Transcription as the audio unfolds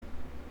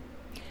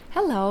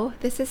Hello,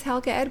 this is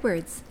Helga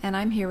Edwards, and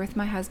I'm here with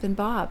my husband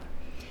Bob.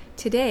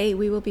 Today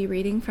we will be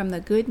reading from the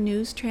Good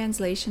News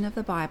translation of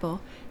the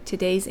Bible,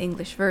 today's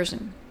English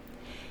version.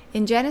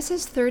 In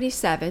Genesis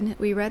 37,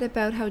 we read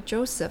about how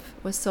Joseph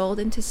was sold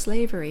into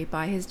slavery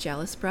by his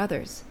jealous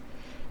brothers.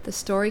 The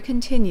story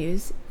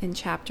continues in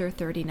chapter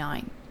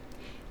 39,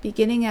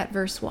 beginning at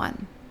verse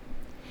 1.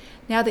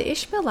 Now the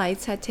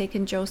Ishmaelites had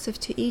taken Joseph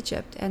to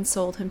Egypt and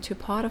sold him to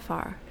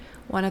Potiphar,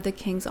 one of the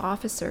king's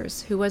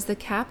officers, who was the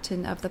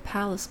captain of the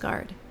palace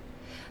guard.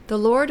 The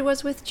Lord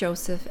was with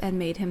Joseph and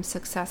made him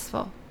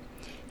successful.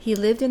 He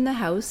lived in the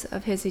house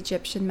of his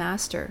Egyptian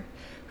master,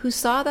 who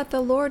saw that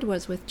the Lord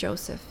was with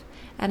Joseph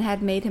and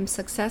had made him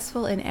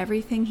successful in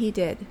everything he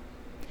did.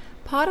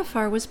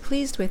 Potiphar was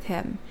pleased with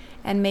him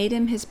and made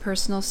him his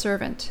personal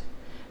servant.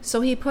 So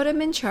he put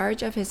him in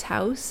charge of his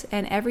house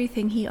and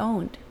everything he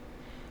owned.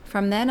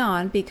 From then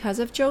on, because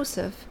of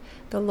Joseph,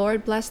 the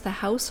Lord blessed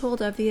the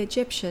household of the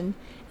Egyptian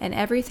and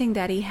everything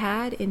that he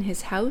had in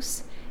his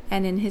house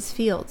and in his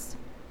fields.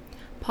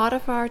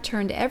 Potiphar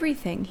turned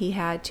everything he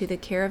had to the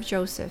care of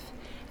Joseph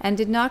and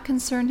did not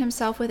concern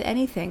himself with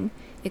anything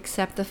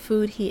except the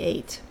food he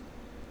ate.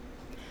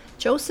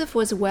 Joseph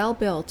was well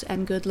built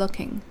and good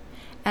looking,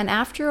 and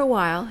after a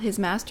while his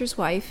master's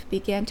wife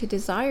began to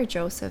desire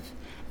Joseph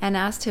and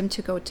asked him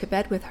to go to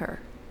bed with her.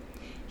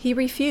 He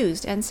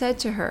refused and said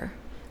to her,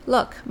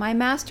 "Look, my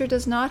master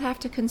does not have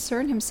to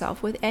concern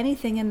himself with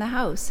anything in the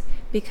house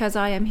because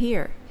I am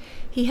here.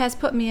 He has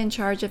put me in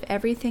charge of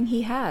everything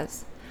he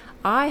has.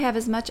 I have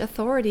as much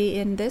authority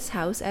in this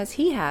house as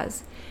he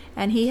has,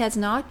 and he has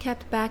not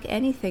kept back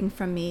anything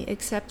from me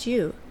except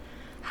you.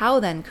 How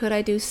then could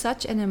I do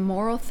such an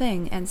immoral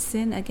thing and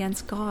sin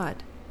against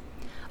God?"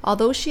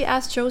 Although she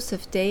asked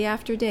Joseph day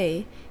after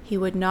day, he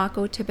would not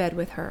go to bed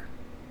with her.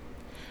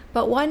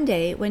 But one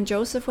day, when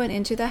Joseph went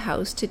into the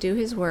house to do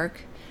his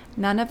work,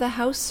 none of the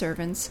house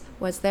servants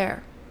was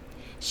there.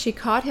 She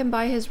caught him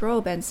by his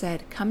robe and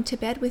said, "Come to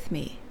bed with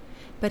me."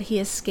 But he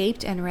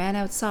escaped and ran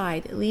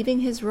outside,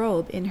 leaving his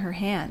robe in her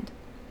hand.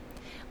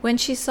 When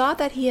she saw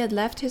that he had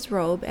left his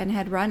robe and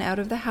had run out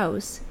of the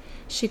house,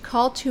 she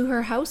called to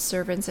her house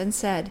servants and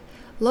said,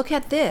 "Look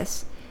at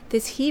this!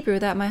 This Hebrew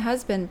that my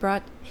husband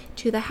brought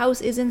to the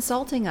house is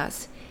insulting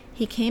us.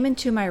 He came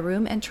into my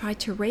room and tried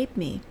to rape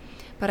me,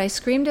 but I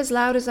screamed as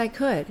loud as I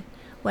could.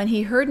 When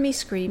he heard me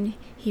scream,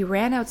 he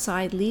ran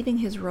outside, leaving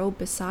his robe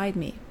beside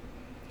me."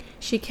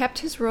 She kept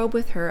his robe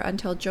with her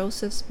until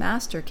Joseph's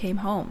master came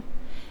home.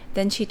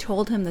 Then she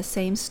told him the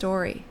same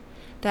story.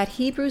 "That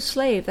Hebrew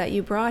slave that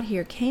you brought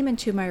here came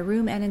into my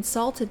room and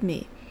insulted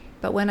me,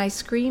 but when I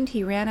screamed,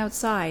 he ran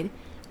outside,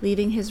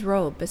 leaving his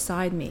robe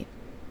beside me."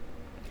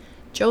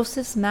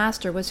 Joseph's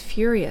master was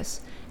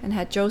furious and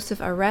had Joseph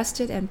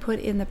arrested and put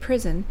in the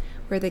prison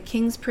where the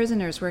king's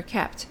prisoners were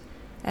kept,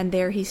 and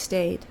there he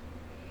stayed.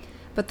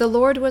 But the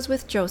Lord was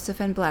with Joseph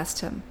and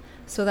blessed him,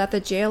 so that the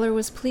jailer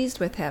was pleased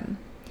with him.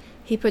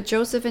 He put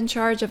Joseph in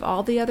charge of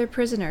all the other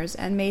prisoners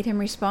and made him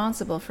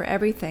responsible for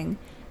everything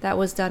that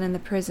was done in the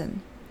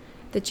prison.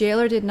 The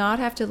jailer did not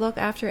have to look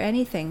after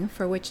anything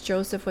for which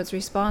Joseph was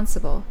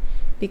responsible,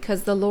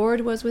 because the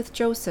Lord was with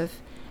Joseph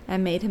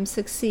and made him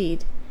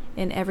succeed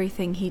in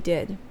everything he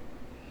did.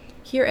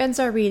 Here ends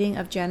our reading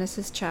of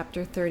Genesis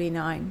chapter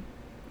 39.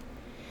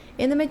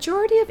 In the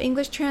majority of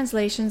English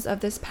translations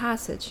of this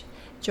passage,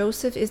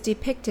 Joseph is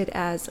depicted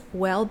as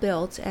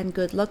well-built and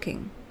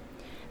good-looking.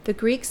 The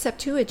Greek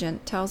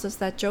Septuagint tells us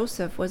that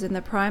Joseph was in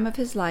the prime of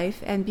his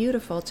life and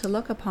beautiful to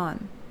look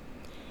upon.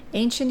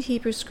 Ancient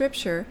Hebrew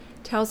scripture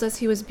tells us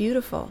he was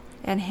beautiful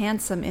and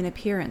handsome in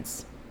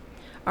appearance.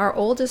 Our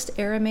oldest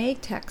Aramaic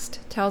text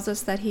tells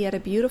us that he had a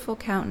beautiful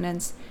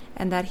countenance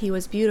and that he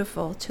was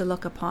beautiful to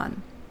look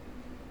upon.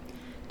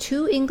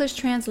 Two English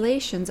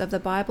translations of the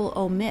Bible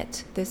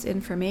omit this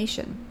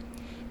information.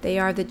 They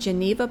are the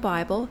Geneva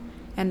Bible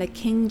and the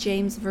King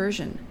James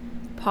Version,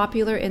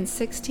 popular in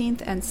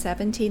 16th and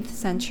 17th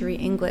century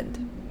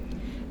England.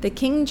 The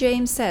King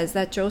James says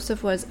that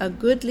Joseph was a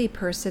goodly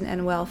person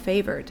and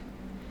well-favored.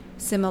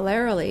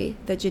 Similarly,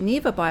 the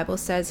Geneva Bible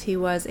says he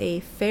was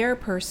a fair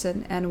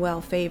person and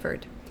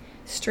well-favored.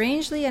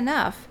 Strangely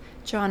enough,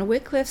 John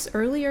Wycliffe's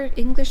earlier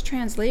English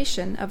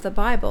translation of the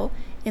Bible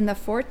in the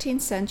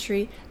 14th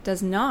century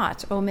does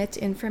not omit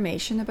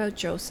information about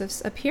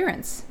Joseph's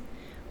appearance.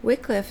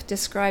 Wycliffe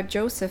described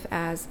Joseph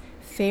as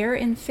fair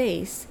in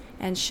face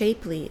and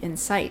shapely in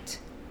sight.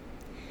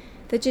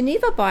 The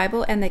Geneva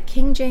Bible and the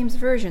King James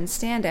Version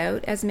stand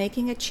out as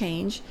making a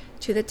change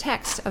to the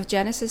text of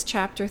Genesis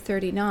chapter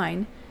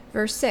 39,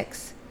 verse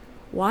 6.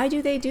 Why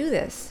do they do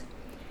this?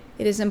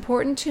 It is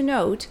important to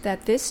note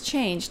that this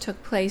change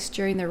took place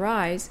during the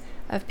rise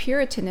of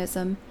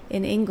Puritanism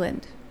in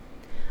England.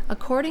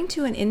 According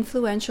to an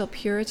influential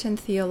Puritan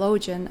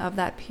theologian of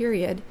that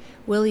period,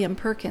 William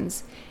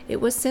Perkins,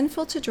 it was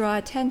sinful to draw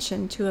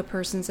attention to a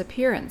person's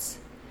appearance.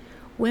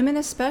 Women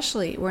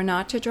especially were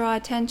not to draw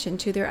attention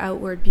to their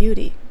outward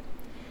beauty.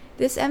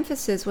 This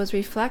emphasis was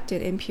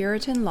reflected in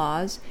Puritan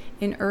laws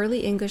in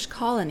early English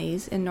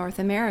colonies in North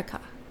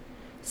America.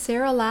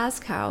 Sarah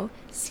Lascow,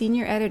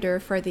 senior editor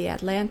for The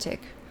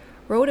Atlantic,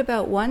 wrote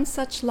about one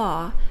such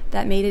law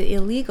that made it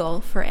illegal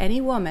for any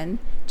woman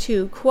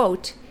to,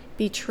 quote,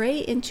 betray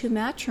into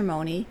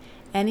matrimony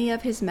any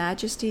of His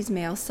Majesty's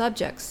male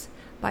subjects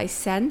by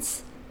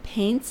scents,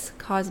 paints,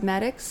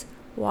 cosmetics,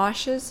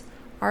 washes,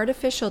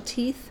 artificial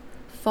teeth,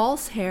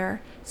 false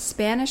hair,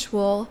 Spanish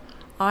wool,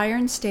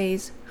 iron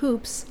stays,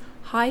 hoops,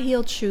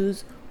 high-heeled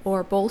shoes,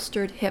 or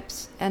bolstered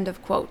hips, end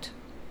of quote.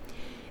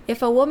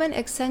 If a woman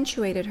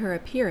accentuated her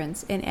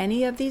appearance in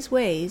any of these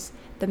ways,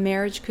 the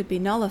marriage could be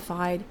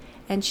nullified,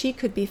 and she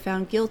could be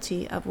found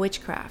guilty of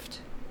witchcraft.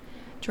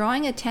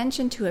 Drawing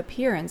attention to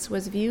appearance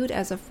was viewed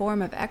as a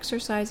form of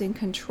exercising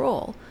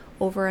control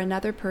over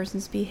another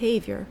person's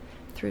behavior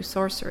through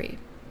sorcery.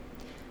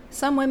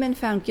 Some women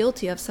found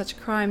guilty of such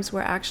crimes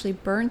were actually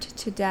burnt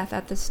to death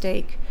at the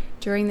stake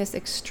during this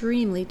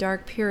extremely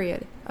dark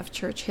period of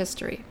church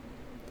history.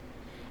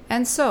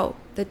 And so,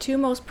 the two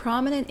most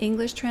prominent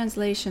English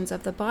translations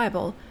of the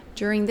Bible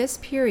during this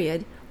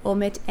period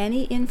omit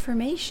any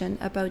information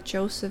about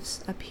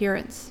Joseph's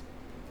appearance.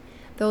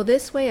 Though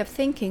this way of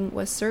thinking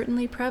was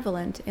certainly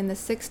prevalent in the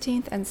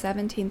 16th and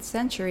 17th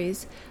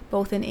centuries,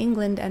 both in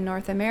England and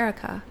North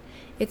America,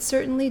 it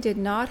certainly did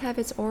not have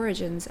its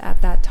origins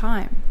at that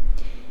time.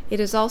 It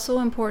is also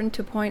important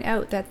to point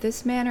out that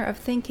this manner of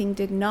thinking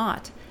did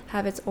not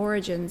have its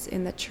origins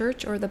in the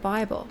church or the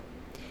Bible.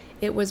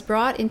 It was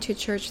brought into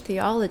church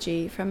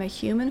theology from a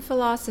human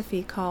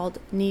philosophy called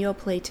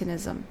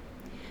Neoplatonism.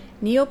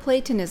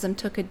 Neoplatonism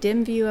took a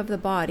dim view of the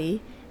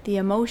body, the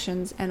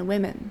emotions, and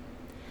women.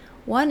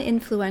 One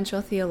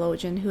influential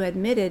theologian who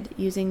admitted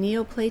using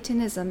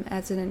Neoplatonism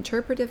as an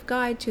interpretive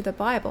guide to the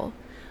Bible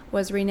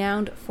was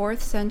renowned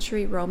 4th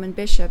century Roman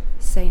bishop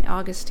St.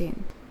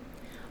 Augustine.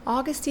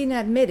 Augustine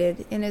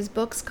admitted in his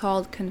books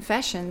called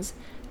Confessions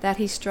that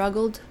he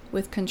struggled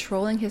with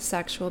controlling his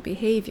sexual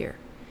behavior.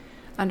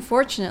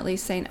 Unfortunately,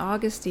 St.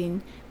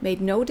 Augustine made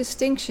no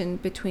distinction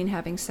between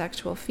having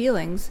sexual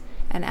feelings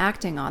and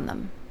acting on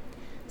them.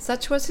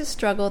 Such was his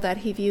struggle that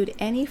he viewed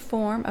any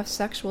form of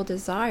sexual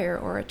desire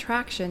or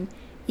attraction,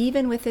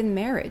 even within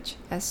marriage,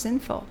 as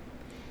sinful.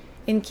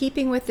 In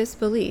keeping with this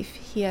belief,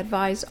 he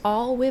advised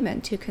all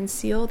women to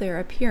conceal their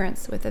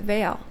appearance with a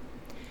veil.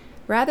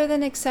 Rather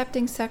than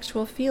accepting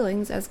sexual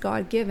feelings as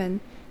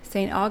God-given,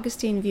 St.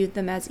 Augustine viewed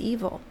them as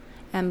evil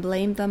and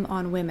blamed them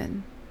on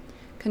women.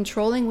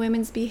 Controlling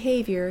women's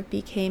behavior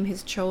became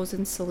his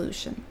chosen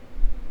solution.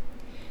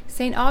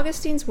 St.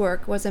 Augustine's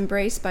work was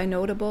embraced by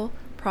notable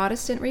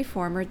Protestant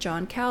reformer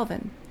John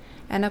Calvin,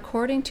 and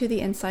according to the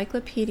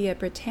Encyclopaedia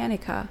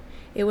Britannica,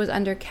 it was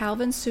under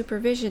Calvin's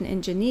supervision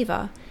in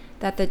Geneva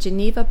that the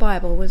Geneva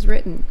Bible was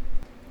written.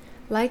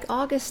 Like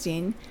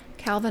Augustine,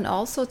 Calvin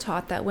also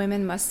taught that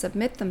women must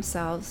submit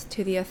themselves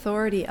to the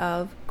authority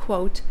of,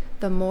 quote,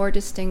 the more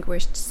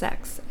distinguished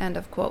sex, end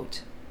of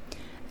quote.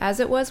 As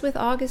it was with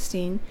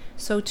Augustine,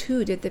 so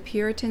too did the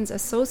Puritans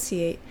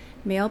associate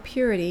male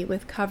purity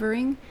with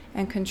covering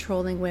and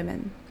controlling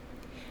women.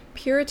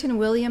 Puritan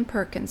William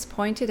Perkins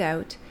pointed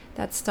out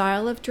that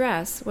style of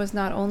dress was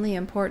not only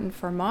important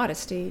for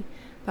modesty,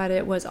 but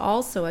it was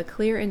also a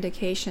clear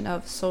indication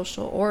of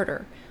social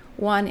order,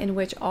 one in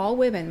which all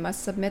women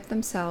must submit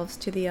themselves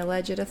to the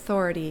alleged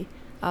authority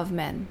of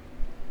men.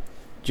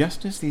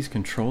 Just as these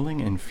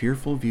controlling and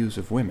fearful views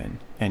of women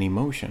and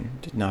emotion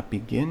did not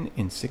begin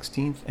in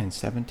 16th and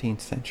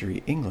 17th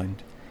century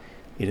England,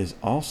 it is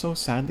also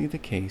sadly the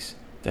case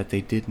that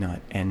they did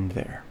not end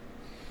there.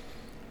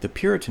 The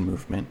Puritan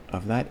movement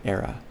of that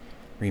era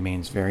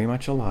remains very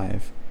much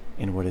alive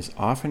in what is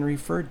often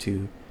referred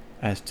to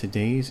as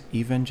today's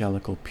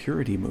evangelical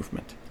purity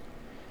movement.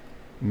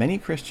 Many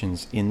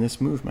Christians in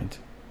this movement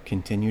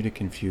continue to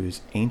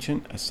confuse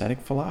ancient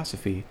ascetic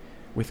philosophy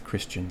with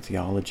Christian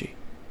theology.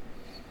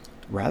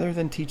 Rather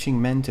than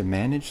teaching men to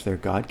manage their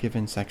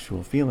God-given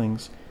sexual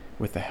feelings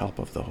with the help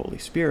of the Holy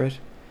Spirit,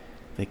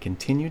 they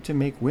continue to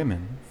make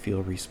women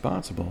feel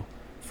responsible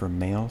for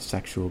male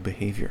sexual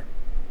behavior.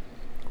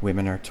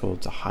 Women are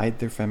told to hide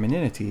their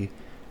femininity,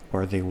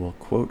 or they will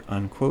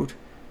quote-unquote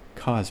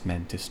cause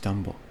men to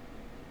stumble.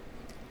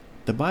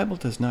 The Bible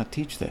does not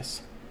teach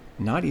this,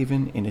 not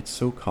even in its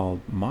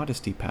so-called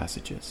modesty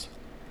passages.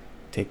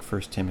 Take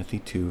 1 Timothy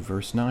 2,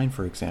 verse 9,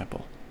 for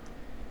example.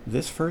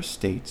 This verse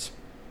states,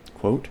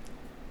 quote,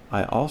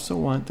 I also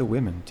want the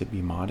women to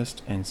be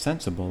modest and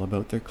sensible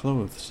about their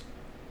clothes,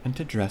 and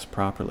to dress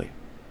properly,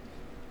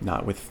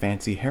 not with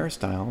fancy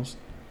hairstyles,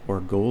 or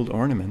gold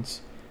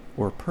ornaments,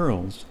 or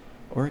pearls,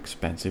 or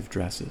expensive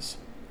dresses,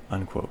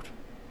 unquote.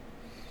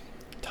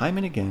 Time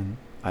and again,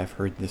 I've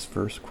heard this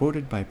verse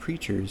quoted by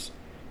preachers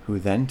who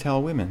then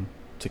tell women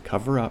to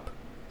cover up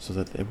so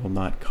that they will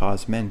not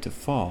cause men to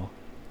fall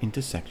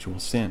into sexual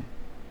sin.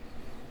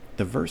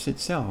 The verse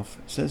itself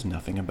says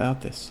nothing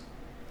about this.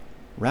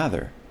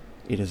 Rather,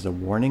 it is a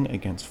warning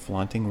against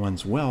flaunting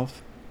one's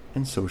wealth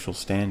and social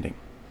standing.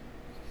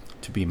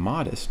 To be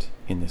modest,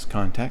 in this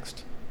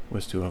context,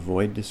 was to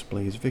avoid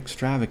displays of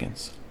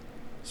extravagance,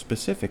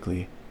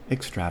 specifically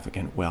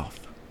extravagant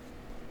wealth.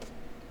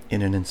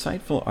 In an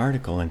insightful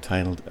article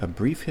entitled A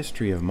Brief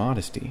History of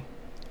Modesty,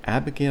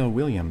 Abigail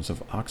Williams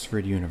of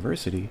Oxford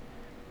University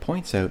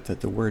points out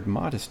that the word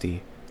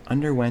modesty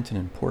underwent an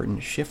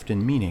important shift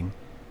in meaning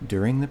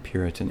during the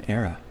Puritan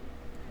era.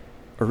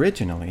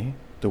 Originally,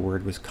 the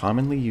word was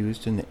commonly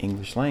used in the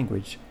English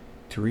language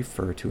to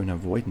refer to an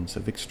avoidance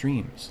of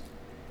extremes.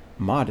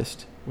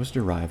 Modest was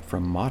derived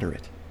from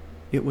moderate.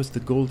 It was the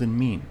golden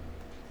mean.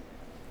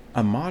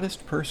 A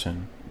modest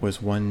person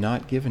was one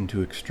not given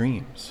to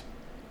extremes,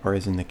 or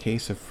as in the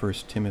case of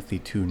 1 Timothy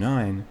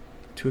 2:9,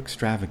 to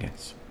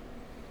extravagance.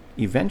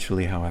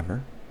 Eventually,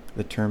 however,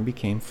 the term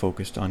became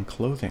focused on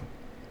clothing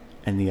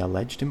and the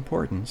alleged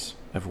importance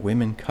of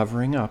women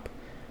covering up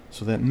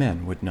so that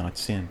men would not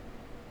sin.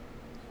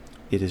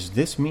 It is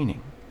this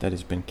meaning that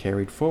has been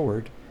carried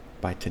forward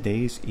by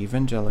today's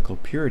evangelical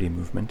purity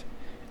movement,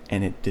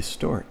 and it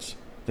distorts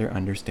their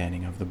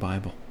understanding of the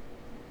Bible.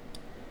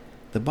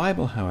 The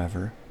Bible,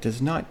 however,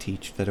 does not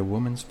teach that a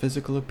woman's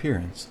physical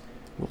appearance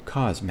will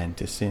cause men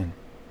to sin.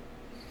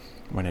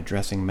 When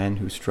addressing men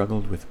who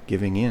struggled with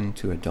giving in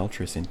to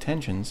adulterous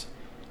intentions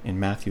in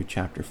Matthew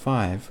chapter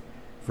 5,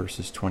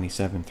 verses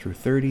 27 through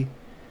 30,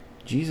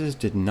 Jesus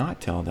did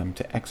not tell them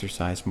to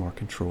exercise more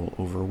control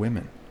over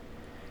women.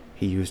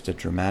 He used a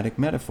dramatic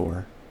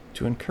metaphor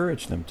to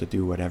encourage them to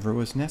do whatever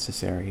was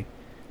necessary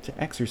to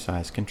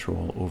exercise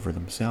control over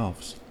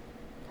themselves.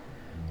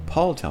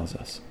 Paul tells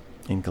us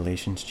in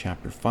Galatians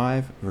chapter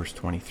 5, verse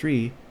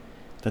 23,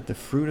 that the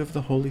fruit of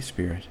the Holy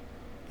Spirit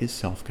is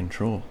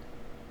self-control.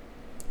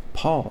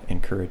 Paul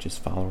encourages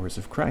followers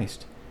of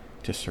Christ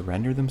to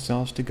surrender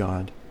themselves to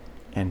God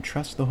and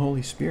trust the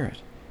Holy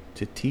Spirit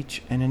to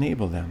teach and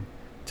enable them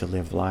to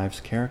live lives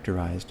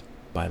characterized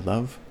by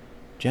love,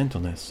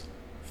 gentleness,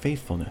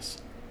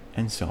 faithfulness,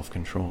 and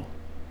self-control.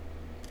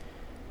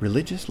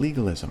 Religious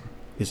legalism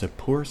is a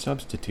poor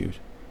substitute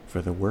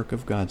for the work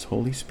of God's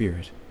Holy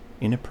Spirit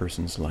in a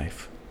person's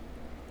life.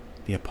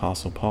 The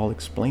Apostle Paul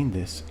explained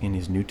this in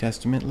his New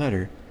Testament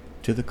letter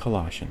to the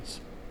Colossians.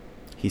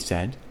 He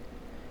said,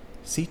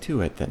 "See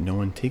to it that no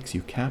one takes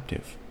you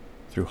captive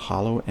through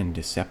hollow and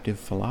deceptive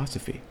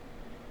philosophy,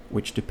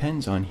 which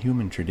depends on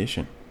human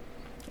tradition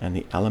and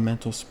the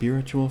elemental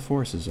spiritual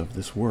forces of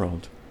this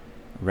world,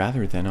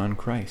 rather than on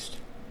Christ.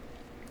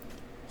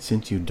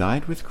 Since you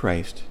died with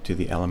Christ to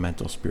the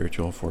elemental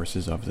spiritual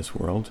forces of this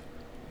world,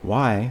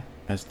 why,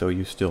 as though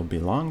you still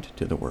belonged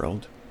to the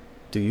world,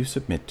 do you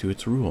submit to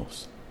its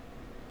rules?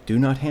 Do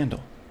not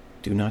handle,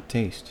 do not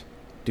taste,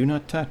 do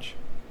not touch."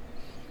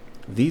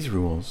 These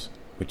rules,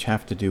 which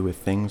have to do with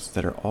things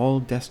that are all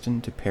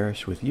destined to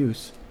perish with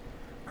use,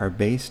 are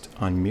based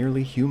on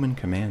merely human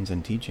commands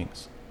and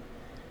teachings.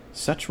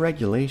 Such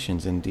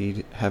regulations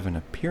indeed have an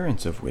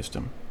appearance of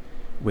wisdom,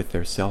 with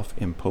their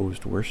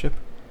self-imposed worship,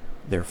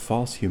 their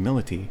false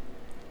humility,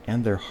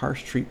 and their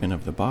harsh treatment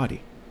of the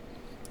body,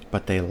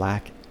 but they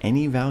lack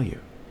any value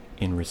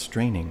in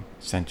restraining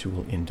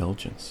sensual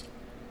indulgence.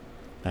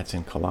 That's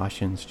in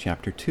Colossians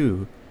chapter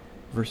 2,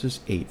 verses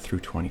 8 through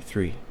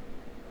 23.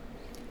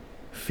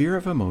 Fear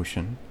of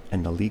emotion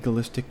and the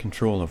legalistic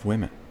control of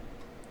women.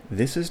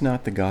 This is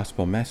not the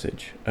gospel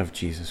message of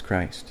Jesus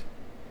Christ.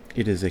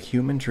 It is a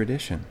human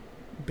tradition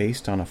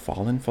based on a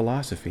fallen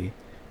philosophy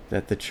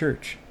that the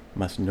church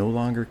must no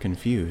longer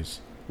confuse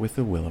with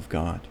the will of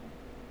God.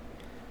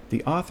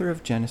 The author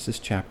of Genesis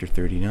chapter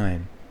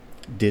 39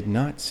 did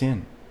not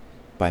sin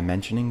by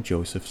mentioning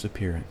Joseph's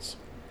appearance,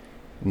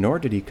 nor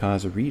did he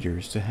cause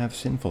readers to have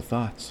sinful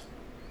thoughts.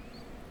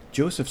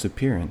 Joseph's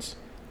appearance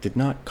did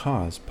not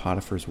cause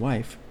Potiphar's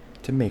wife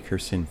to make her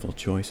sinful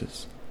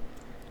choices.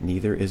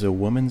 Neither is a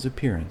woman's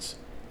appearance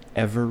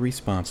ever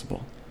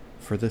responsible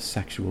for the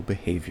sexual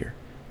behavior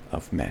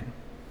of men.